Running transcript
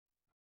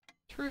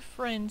True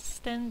friends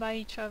stand by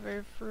each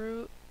other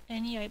through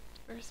any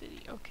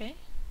adversity. Okay.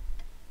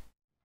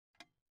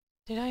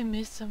 Did I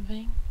miss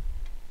something?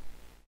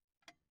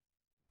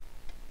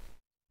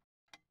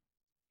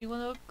 You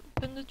wanna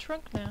open the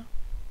trunk now?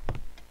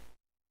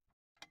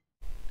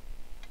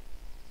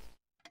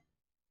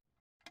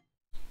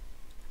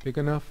 Big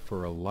enough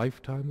for a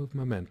lifetime of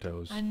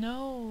mementos. I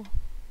know.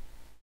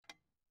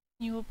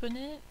 You open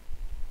it?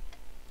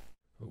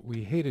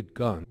 We hated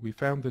guns. We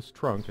found this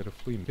trunk at a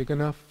flea market. Big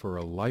enough for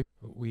a life.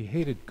 We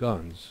hated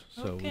guns,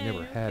 so we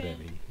never had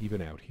any,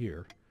 even out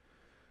here.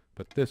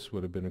 But this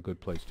would have been a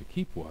good place to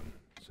keep one,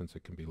 since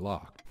it can be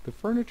locked. The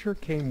furniture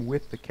came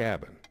with the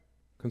cabin.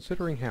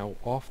 Considering how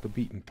off the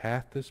beaten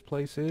path this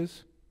place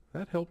is,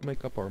 that helped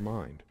make up our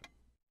mind.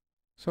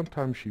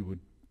 Sometimes she would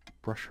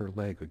brush her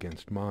leg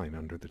against mine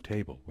under the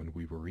table when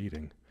we were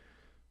eating.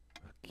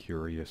 A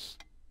curious,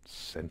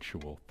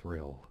 sensual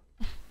thrill.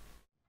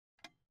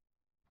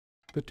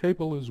 The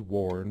table is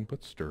worn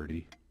but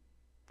sturdy,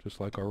 just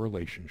like our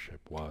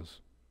relationship was.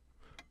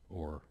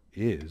 Or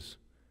is.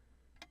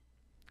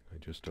 I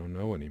just don't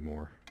know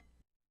anymore.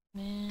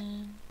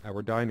 Man.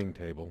 Our dining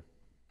table.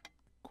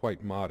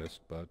 Quite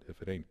modest, but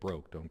if it ain't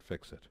broke, don't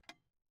fix it.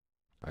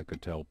 I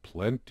could tell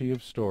plenty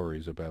of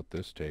stories about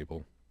this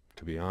table.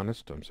 To be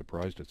honest, I'm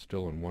surprised it's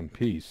still in one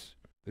piece.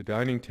 The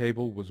dining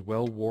table was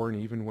well worn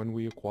even when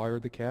we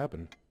acquired the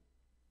cabin.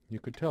 You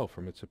could tell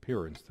from its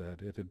appearance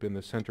that it had been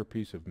the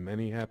centerpiece of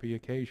many happy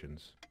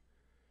occasions,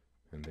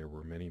 and there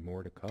were many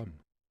more to come.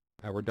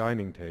 Our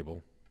dining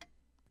table.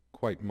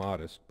 Quite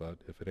modest, but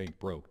if it ain't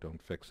broke,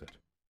 don't fix it.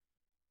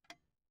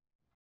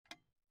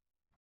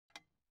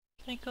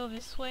 Can I go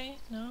this way?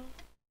 No?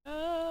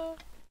 I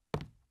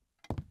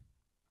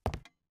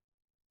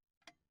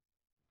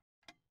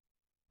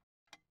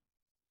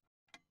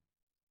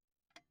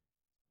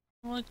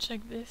want to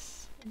check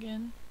this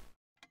again.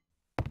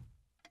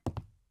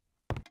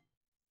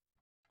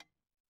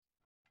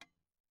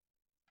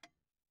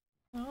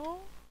 No?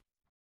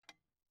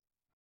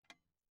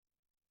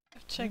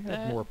 I've checked that.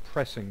 I have more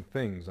pressing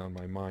things on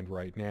my mind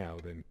right now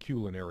than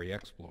culinary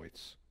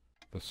exploits.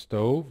 The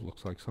stove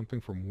looks like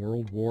something from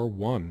World War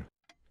I.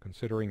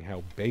 Considering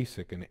how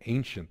basic and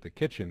ancient the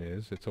kitchen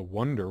is, it's a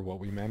wonder what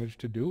we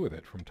managed to do with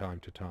it from time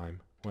to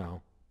time.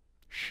 Well,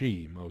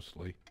 she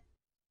mostly.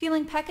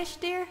 Feeling peckish,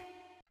 dear?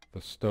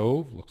 The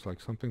stove looks like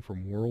something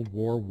from World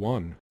War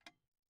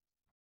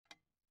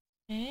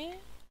I. Eh?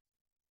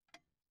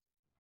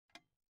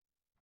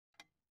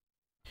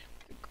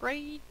 The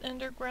Great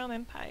Underground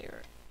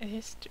Empire, a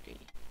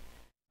history.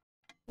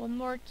 One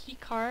more key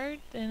card,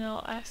 then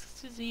I'll ask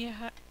Suzy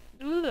how.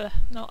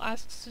 I'll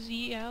ask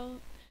Suzy how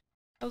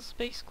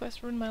Space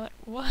Quest ruined my life.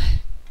 What?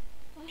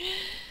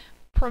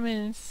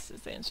 Prominence,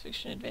 science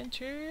fiction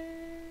adventure.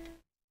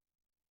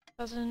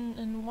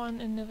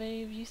 2001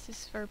 innovative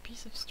uses for a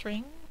piece of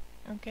string.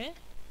 Okay.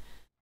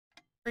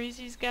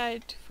 Crazy's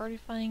Guide to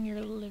Fortifying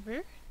Your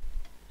Liver.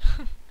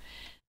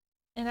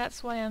 And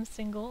That's Why I'm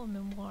Single, a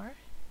memoir.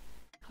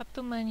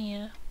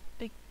 Kleptomania,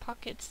 Big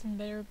Pockets and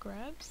Better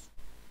Grabs.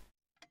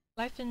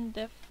 Life and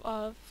Death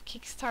of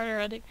Kickstarter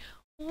Addict.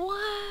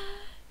 What?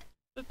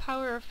 The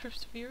Power of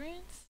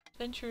Perseverance.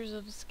 Adventures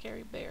of a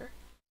Scary Bear.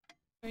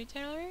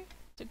 Storyteller.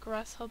 The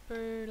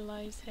Grasshopper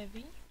Lies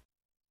Heavy.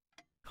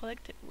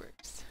 Collected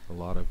works. A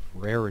lot of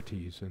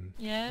rarities, and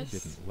yes. I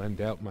didn't lend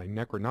out my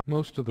Necronomicon.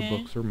 Most of the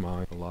books are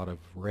mine. A lot of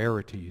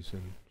rarities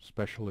and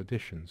special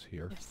editions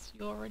here. Yes,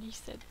 you already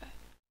said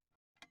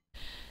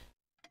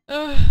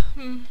that.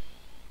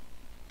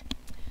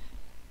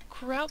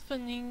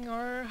 Crowdfunding,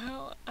 or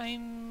how I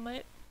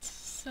met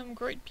some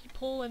great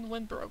people and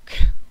went broke.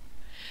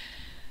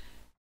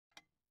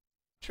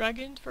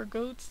 Dragon for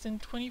goats in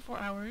 24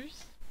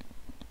 hours.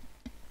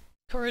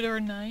 Corridor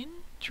 9,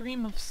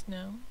 Dream of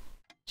Snow.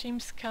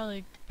 James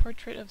Callig,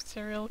 Portrait of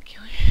Serial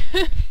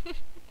Killer.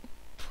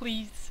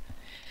 Please.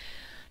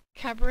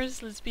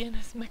 Cabras,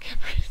 Lesbianas,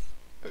 Macabras.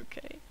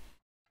 Okay.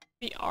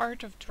 The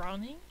Art of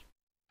Drowning.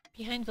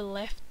 Behind the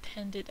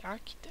Left-Handed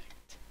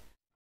Architect.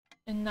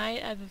 A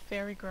Night at the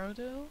Fairy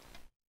Grotto.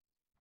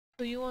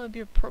 So you want to be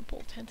a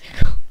purple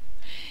tentacle.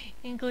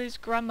 English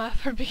grammar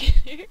for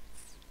beginners.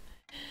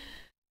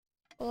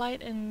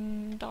 Light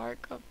and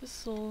Dark of the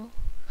Soul.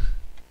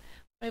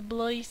 By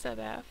Bloody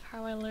Sabbath,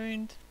 How I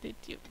Learned the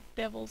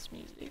Devil's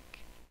Music.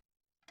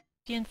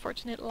 The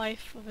Unfortunate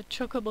Life of a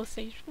Chocobo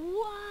Sage.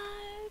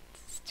 What?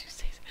 It's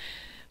Tuesdays.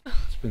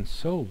 It's been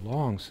so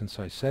long since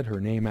I said her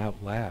name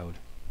out loud.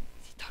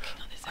 Is he talking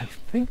on his own? I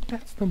think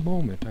that's the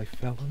moment I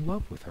fell in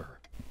love with her.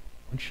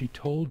 When she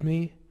told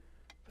me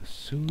the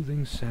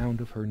soothing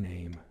sound of her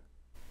name.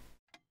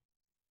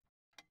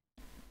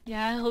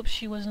 Yeah, I hope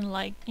she wasn't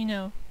like, you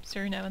know,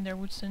 Serena Van der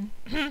Woodson.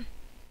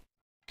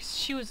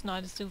 She was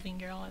not a soothing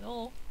girl at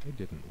all. I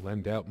didn't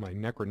lend out my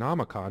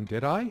Necronomicon,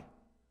 did I?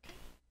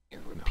 You're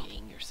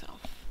repeating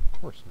yourself.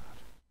 Of course not.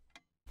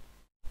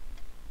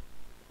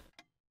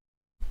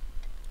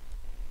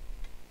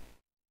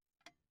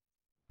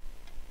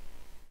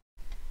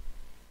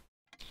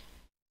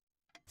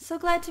 So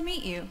glad to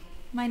meet you.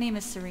 My name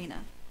is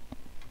Serena.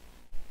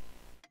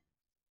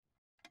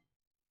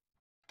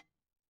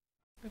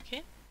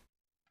 Okay.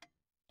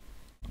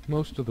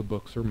 Most of the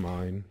books are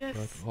mine, Yes.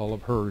 but all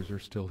of hers are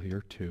still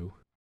here too.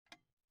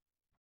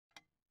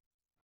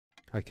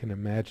 I can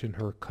imagine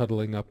her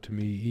cuddling up to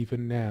me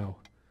even now,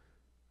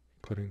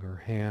 putting her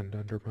hand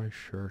under my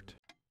shirt.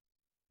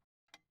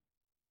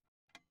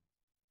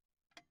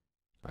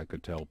 I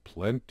could tell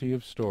plenty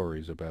of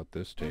stories about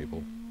this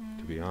table.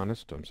 To be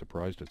honest, I'm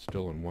surprised it's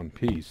still in one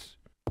piece.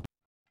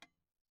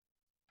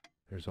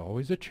 There's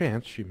always a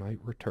chance she might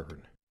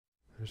return.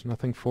 There's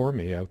nothing for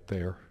me out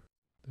there.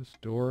 This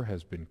door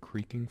has been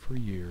creaking for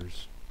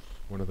years.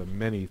 One of the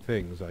many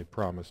things I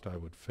promised I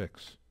would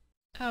fix.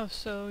 Oh,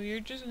 so you're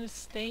just gonna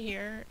stay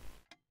here,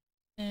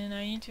 and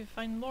I need to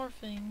find more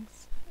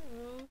things.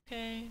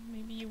 Okay,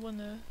 maybe you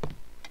wanna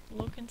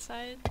look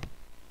inside?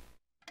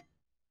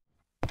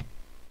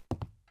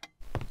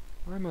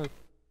 I'm a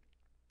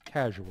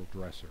casual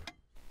dresser.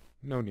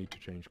 No need to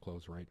change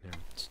clothes right now.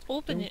 Just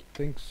open it, Don't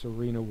think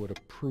Serena would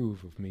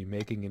approve of me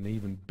making an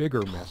even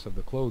bigger mess of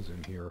the clothes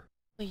in here.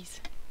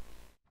 please.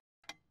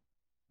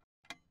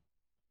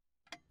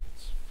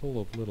 It's full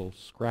of little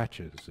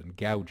scratches and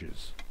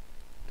gouges.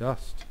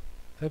 Dust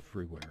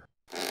everywhere.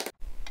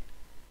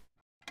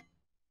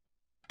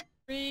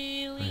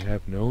 Really? I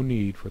have no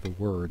need for the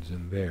words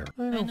in there.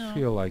 I know. don't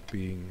feel like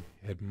being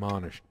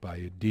admonished by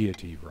a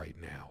deity right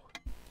now.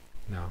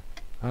 No,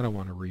 I don't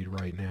want to read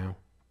right now.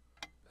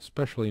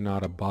 Especially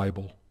not a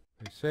Bible.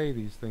 They say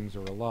these things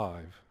are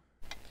alive.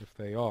 If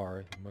they are,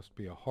 it must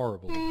be a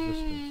horrible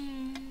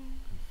existence,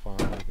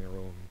 confined in their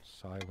own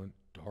silent,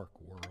 dark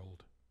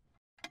world.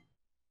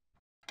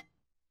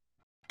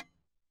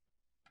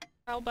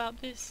 How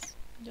about this?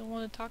 You don't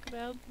want to talk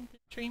about the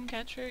dream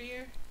catcher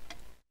here?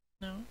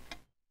 No?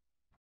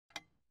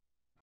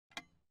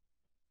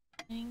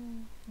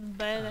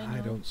 Bed, I know.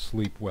 I don't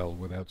sleep well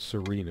without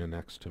Serena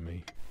next to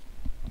me.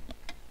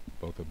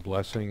 Both a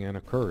blessing and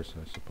a curse,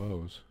 I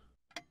suppose.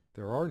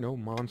 There are no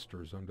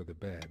monsters under the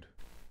bed.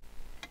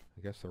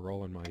 I guess they're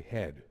all in my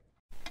head.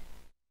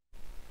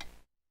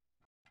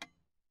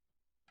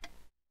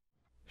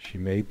 She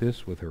made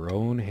this with her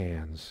own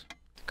hands.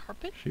 The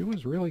carpet? She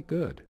was really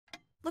good.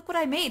 Look what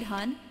I made,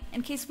 hun,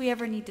 in case we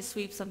ever need to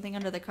sweep something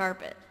under the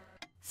carpet.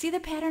 See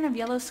the pattern of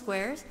yellow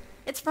squares?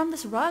 It's from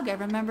this rug I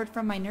remembered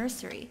from my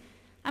nursery.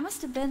 I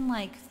must have been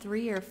like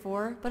 3 or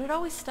 4, but it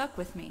always stuck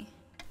with me.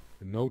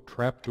 And no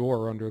trap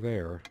door under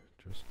there,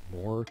 just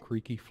more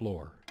creaky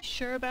floor.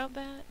 Sure about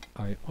that?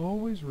 I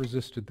always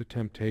resisted the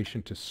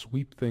temptation to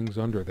sweep things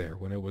under there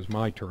when it was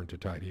my turn to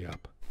tidy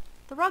up.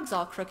 The rug's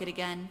all crooked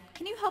again.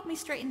 Can you help me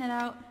straighten it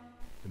out?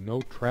 And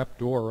no trap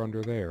door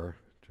under there,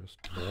 just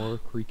more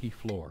creaky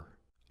floor.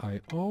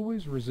 I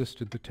always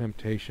resisted the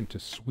temptation to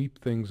sweep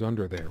things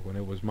under there when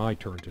it was my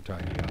turn to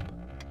tidy up.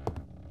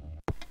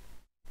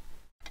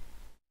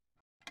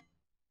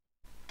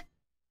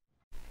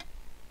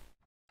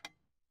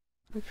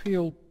 I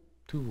feel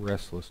too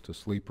restless to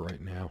sleep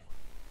right now.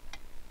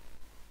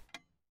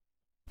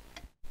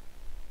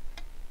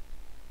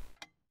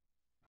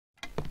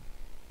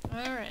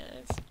 Alright,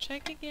 let's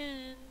check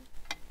again.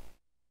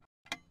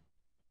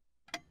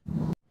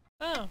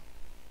 Oh.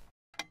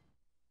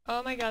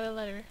 Oh my god, a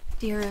letter.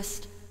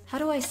 Dearest, how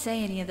do I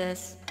say any of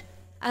this?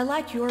 I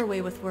like your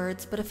way with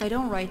words, but if I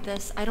don't write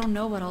this, I don't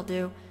know what I'll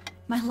do.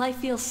 My life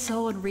feels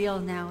so unreal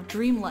now,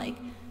 dreamlike,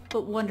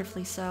 but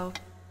wonderfully so.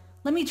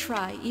 Let me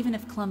try, even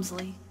if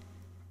clumsily.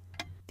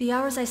 The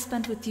hours I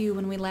spent with you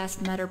when we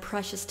last met are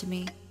precious to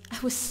me. I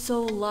was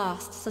so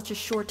lost such a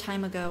short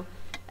time ago.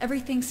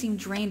 Everything seemed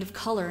drained of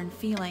color and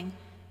feeling.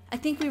 I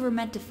think we were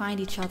meant to find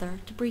each other,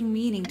 to bring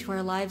meaning to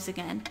our lives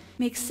again,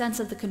 make sense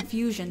of the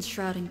confusion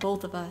shrouding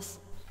both of us.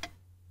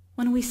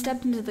 When we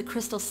stepped into the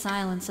crystal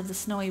silence of the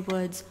snowy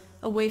woods,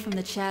 away from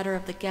the chatter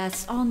of the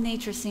guests, all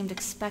nature seemed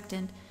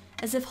expectant,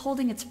 as if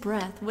holding its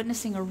breath,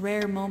 witnessing a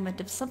rare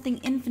moment of something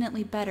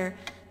infinitely better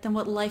than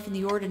what life in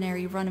the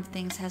ordinary run of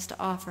things has to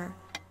offer.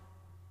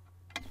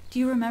 Do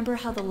you remember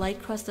how the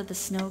light crust of the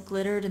snow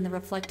glittered in the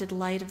reflected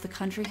light of the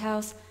country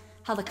house?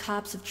 How the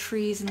copse of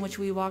trees in which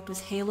we walked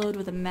was haloed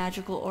with a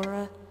magical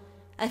aura?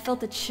 I felt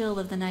the chill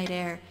of the night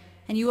air,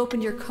 and you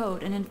opened your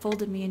coat and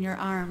enfolded me in your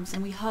arms,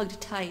 and we hugged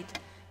tight,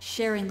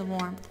 sharing the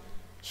warmth,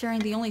 sharing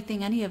the only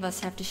thing any of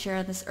us have to share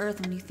on this earth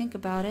when you think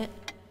about it.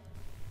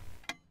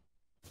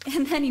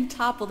 And then you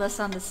toppled us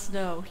on the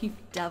snow, you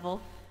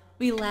devil.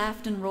 We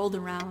laughed and rolled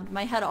around,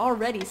 my head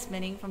already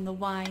spinning from the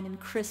wine and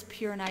crisp,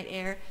 pure night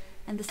air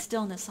and the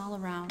stillness all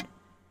around.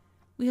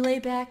 We lay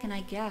back, and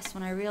I gasped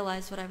when I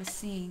realized what I was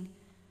seeing.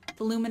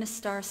 The luminous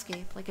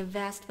starscape, like a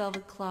vast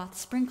velvet cloth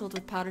sprinkled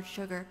with powdered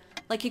sugar,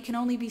 like it can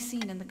only be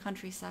seen in the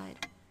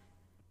countryside.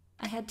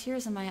 I had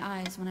tears in my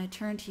eyes when I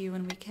turned to you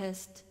and we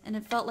kissed, and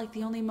it felt like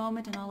the only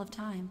moment in all of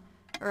time,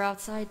 or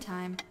outside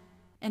time,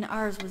 and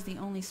ours was the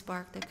only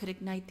spark that could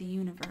ignite the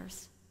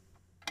universe.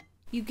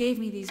 You gave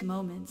me these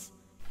moments.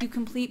 You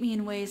complete me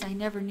in ways I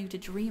never knew to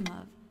dream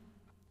of.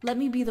 Let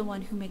me be the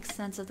one who makes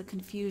sense of the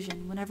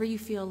confusion whenever you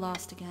feel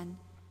lost again.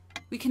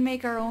 We can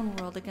make our own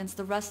world against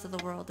the rest of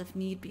the world if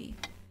need be.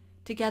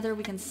 Together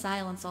we can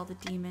silence all the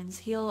demons,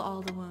 heal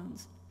all the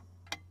wounds.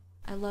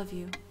 I love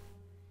you.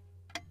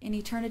 In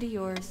eternity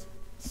yours,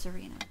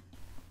 Serena.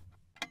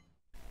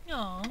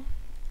 Aww.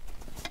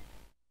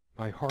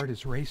 My heart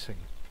is racing.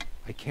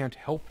 I can't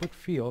help but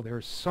feel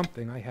there's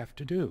something I have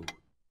to do.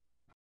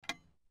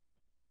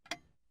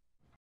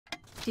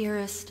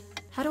 Dearest,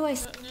 how do I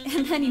No,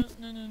 and then you...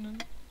 no.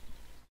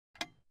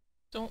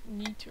 Don't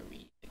need to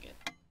read again.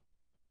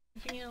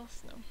 Anything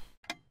else? No.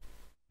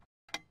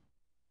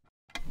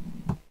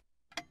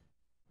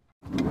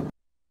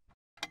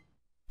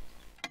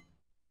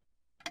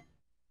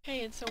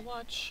 Hey, it's a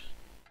watch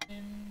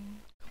and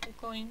a couple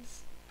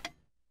coins.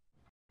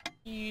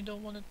 You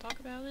don't want to talk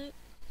about it?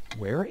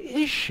 Where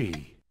is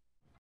she?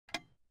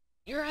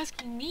 You're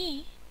asking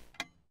me?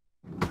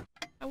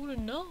 I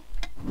wouldn't know.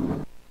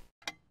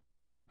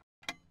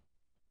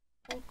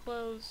 Old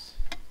clothes.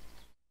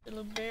 They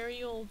look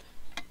very old,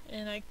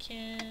 and I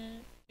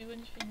can't do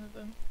anything with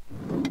them.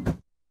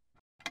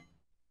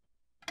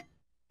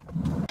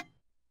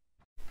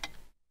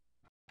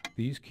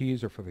 These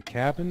keys are for the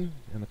cabin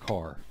and the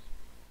car.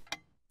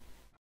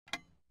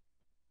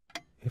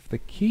 If the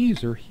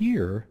keys are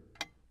here,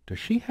 does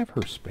she have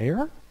her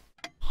spare?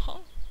 Huh?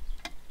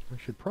 I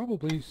should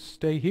probably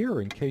stay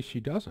here in case she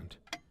doesn't.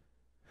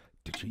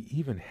 Did she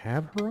even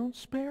have her own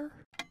spare?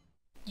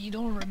 You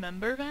don't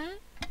remember that?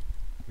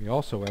 We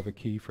also have a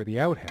key for the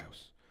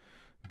outhouse,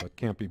 but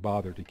can't be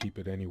bothered to keep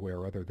it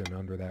anywhere other than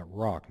under that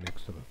rock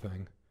next to the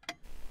thing.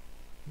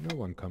 No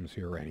one comes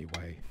here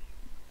anyway.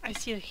 I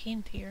see a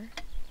hint here,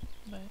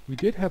 but... We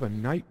did have a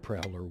night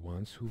prowler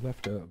once who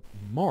left a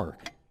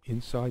mark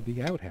inside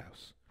the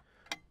outhouse,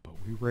 but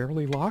we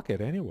rarely lock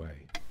it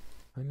anyway.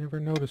 I never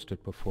noticed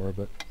it before,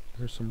 but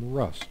there's some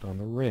rust on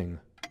the ring.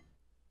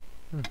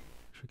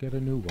 Should get a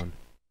new one.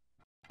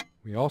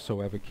 We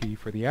also have a key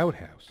for the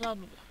outhouse, Blah,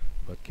 blah, blah.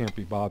 but can't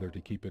be bothered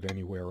to keep it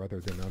anywhere other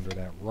than under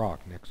that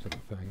rock next to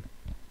the thing.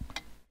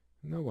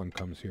 No one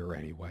comes here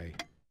anyway.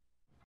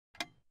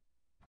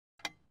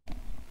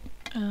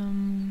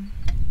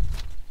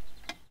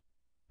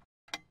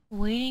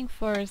 Waiting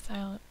for a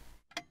silent...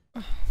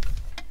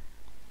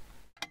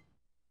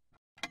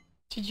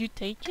 Did you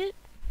take it?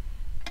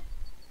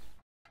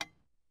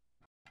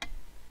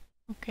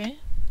 Okay.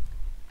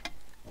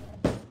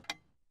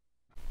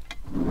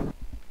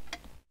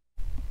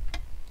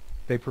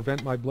 They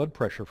prevent my blood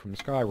pressure from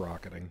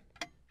skyrocketing.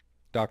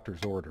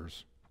 Doctor's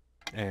orders.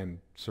 And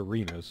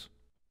Serena's.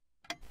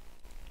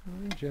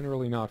 I'm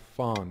generally not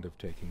fond of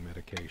taking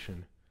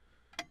medication.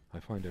 I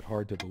find it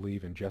hard to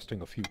believe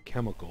ingesting a few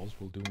chemicals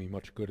will do me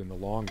much good in the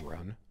long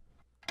run.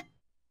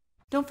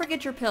 Don't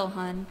forget your pill,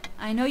 hun.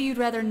 I know you'd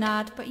rather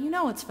not, but you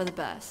know it's for the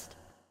best.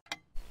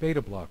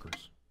 Beta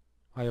blockers.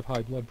 I have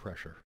high blood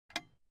pressure.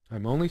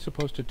 I'm only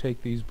supposed to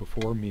take these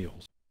before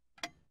meals.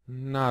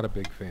 Not a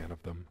big fan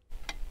of them.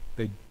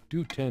 They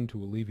do tend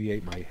to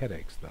alleviate my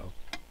headaches, though.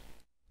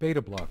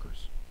 Beta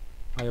blockers.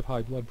 I have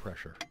high blood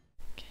pressure.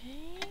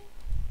 Okay.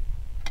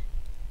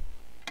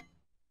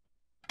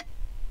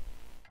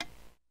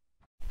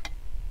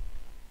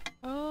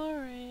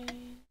 Alright.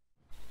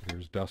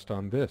 There's dust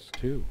on this,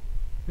 too.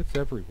 It's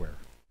everywhere.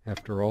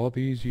 After all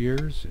these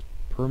years, it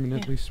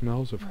permanently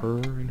smells of her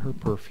and her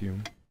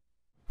perfume.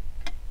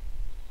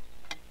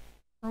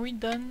 Are we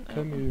done?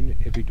 Comme une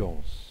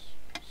évidence.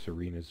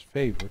 Serena's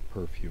favorite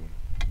perfume.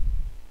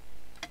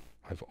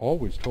 I've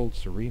always told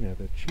Serena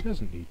that she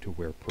doesn't need to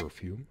wear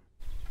perfume.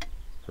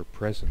 Her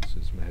presence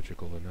is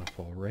magical enough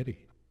already.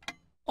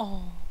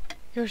 Oh,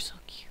 you're so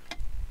cute.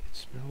 It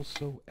smells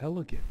so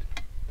elegant.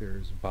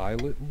 There's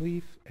violet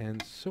leaf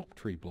and silk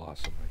tree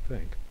blossom, I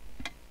think.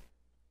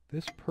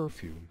 This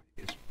perfume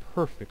is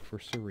perfect for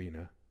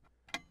Serena.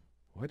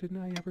 Why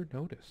didn't I ever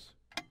notice?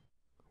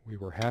 We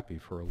were happy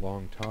for a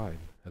long time.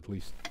 At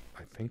least,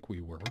 I think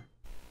we were.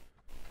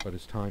 But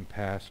as time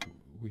passed,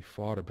 we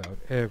fought about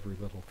every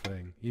little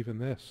thing, even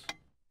this.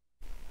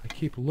 I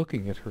keep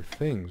looking at her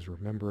things,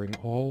 remembering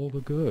all the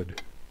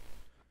good.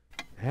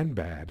 And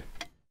bad.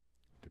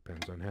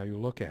 Depends on how you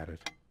look at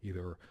it.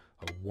 Either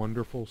a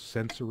wonderful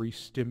sensory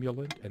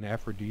stimulant and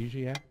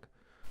aphrodisiac,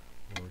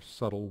 or a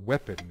subtle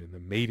weapon in the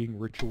mating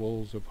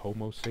rituals of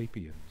Homo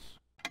sapiens.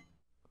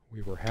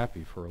 We were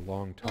happy for a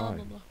long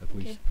time. At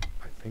least,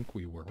 I think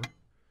we were.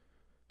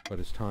 But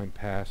as time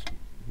passed,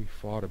 we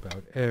fought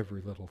about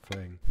every little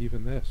thing,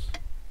 even this.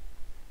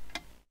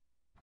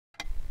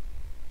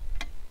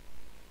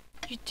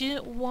 You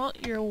didn't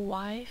want your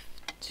wife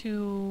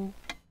to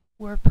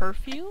wear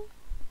perfume?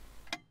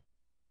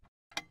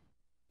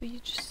 But you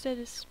just said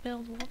it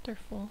smelled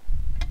wonderful.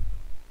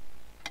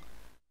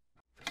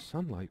 The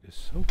sunlight is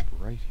so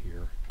bright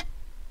here.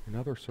 In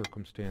other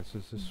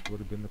circumstances, this would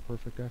have been the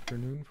perfect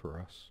afternoon for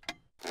us.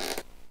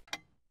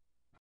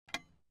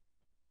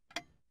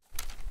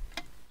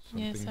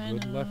 Something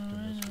good left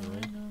in this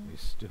world. They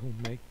still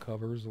make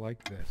covers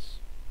like this.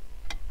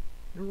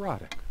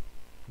 Erotic,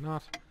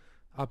 not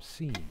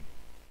obscene.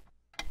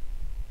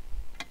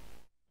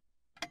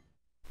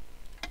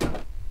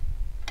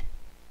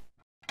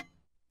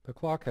 The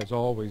clock has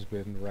always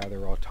been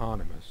rather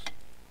autonomous.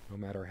 No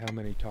matter how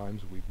many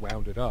times we've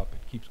wound it up,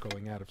 it keeps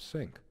going out of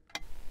sync.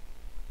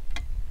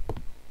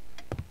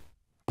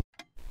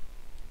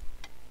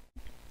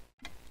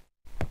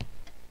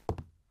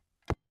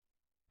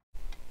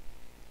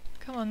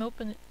 on,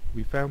 open it.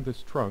 We found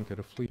this trunk at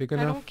a flea big I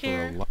enough don't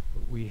care. for a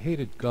we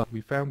hated guns.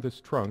 We found this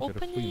trunk at a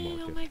Open flea it!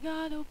 market. Oh my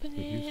god, open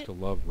We it! used to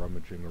love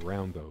rummaging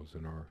around those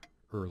in our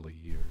early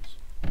years.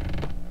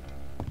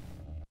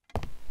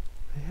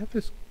 I have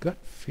this gut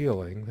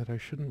feeling that I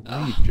shouldn't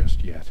leave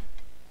just yet.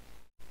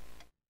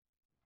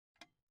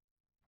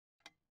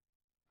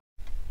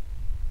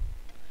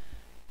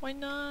 Why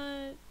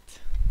not?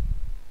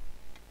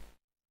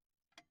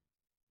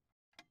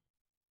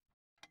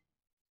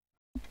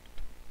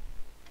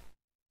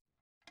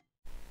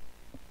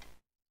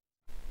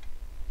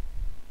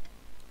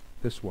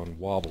 This one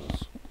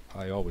wobbles.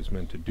 I always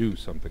meant to do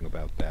something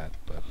about that,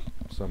 but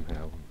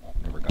somehow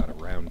never got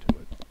around to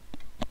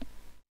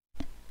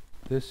it.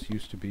 This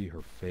used to be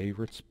her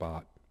favorite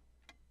spot.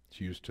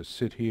 She used to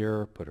sit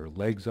here, put her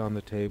legs on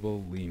the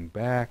table, lean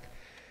back,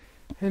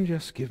 and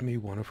just give me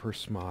one of her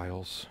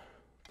smiles.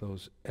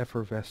 Those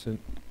effervescent,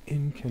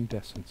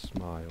 incandescent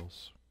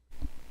smiles.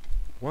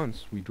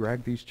 Once we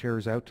dragged these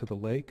chairs out to the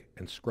lake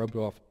and scrubbed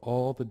off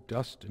all the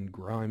dust and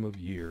grime of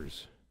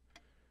years.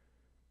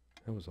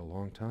 That was a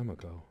long time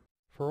ago.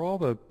 For all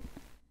the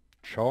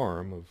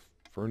charm of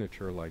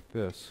furniture like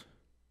this,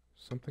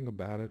 something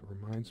about it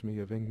reminds me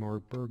of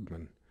Ingmar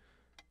Bergman.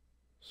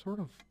 Sort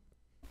of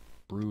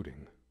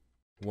brooding.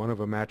 One of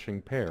a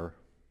matching pair,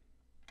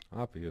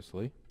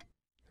 obviously.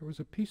 There was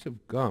a piece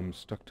of gum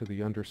stuck to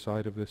the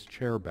underside of this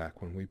chair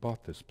back when we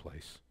bought this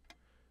place.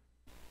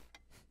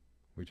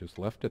 We just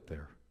left it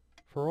there.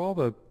 For all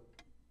the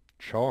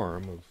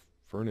charm of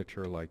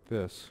furniture like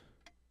this,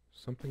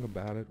 something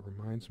about it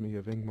reminds me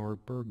of Ingmar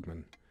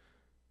Bergman.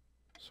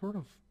 Sort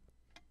of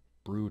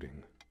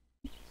brooding.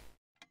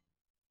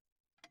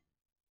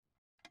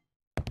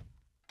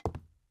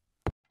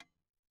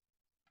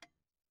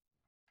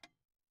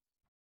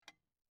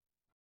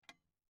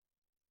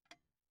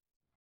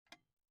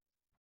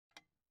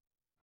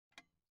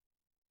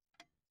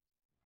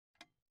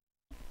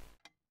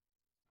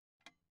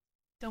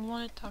 Don't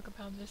want to talk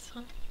about this,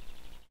 huh?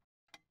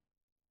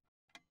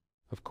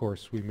 Of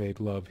course, we made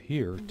love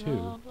here, too.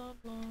 Blah, blah,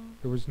 blah.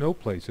 There was no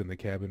place in the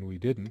cabin we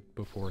didn't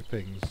before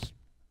things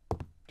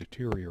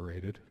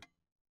deteriorated.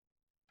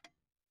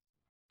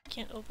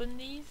 Can't open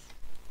these?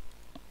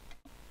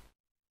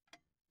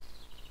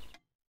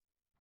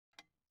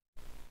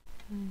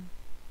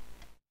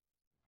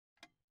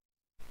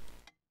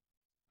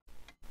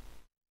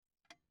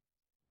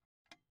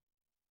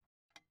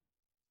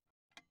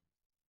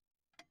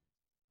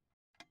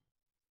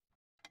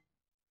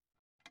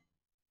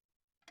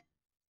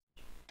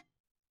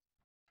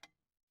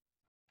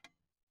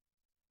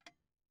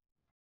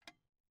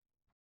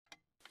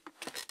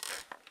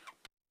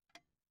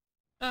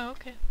 Oh,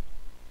 okay.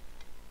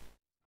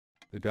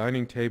 The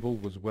dining table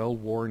was well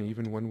worn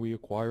even when we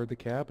acquired the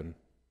cabin.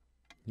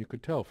 You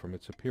could tell from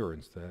its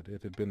appearance that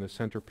it had been the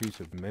centerpiece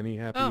of many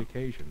happy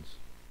occasions.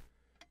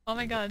 Oh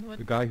my god, what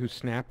The guy who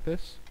snapped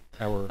this,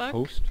 our fuck?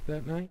 host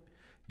that night,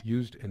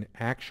 used an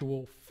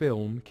actual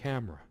film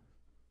camera.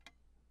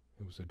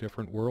 It was a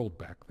different world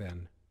back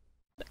then.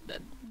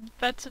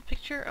 That's a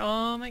picture?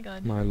 Oh my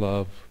god. My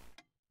love,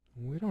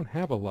 we don't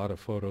have a lot of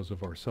photos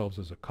of ourselves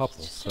as a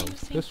couple, Just so saying the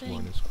same this thing.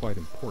 one is quite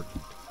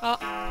important. Oh.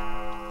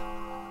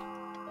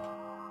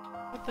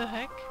 What the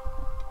heck?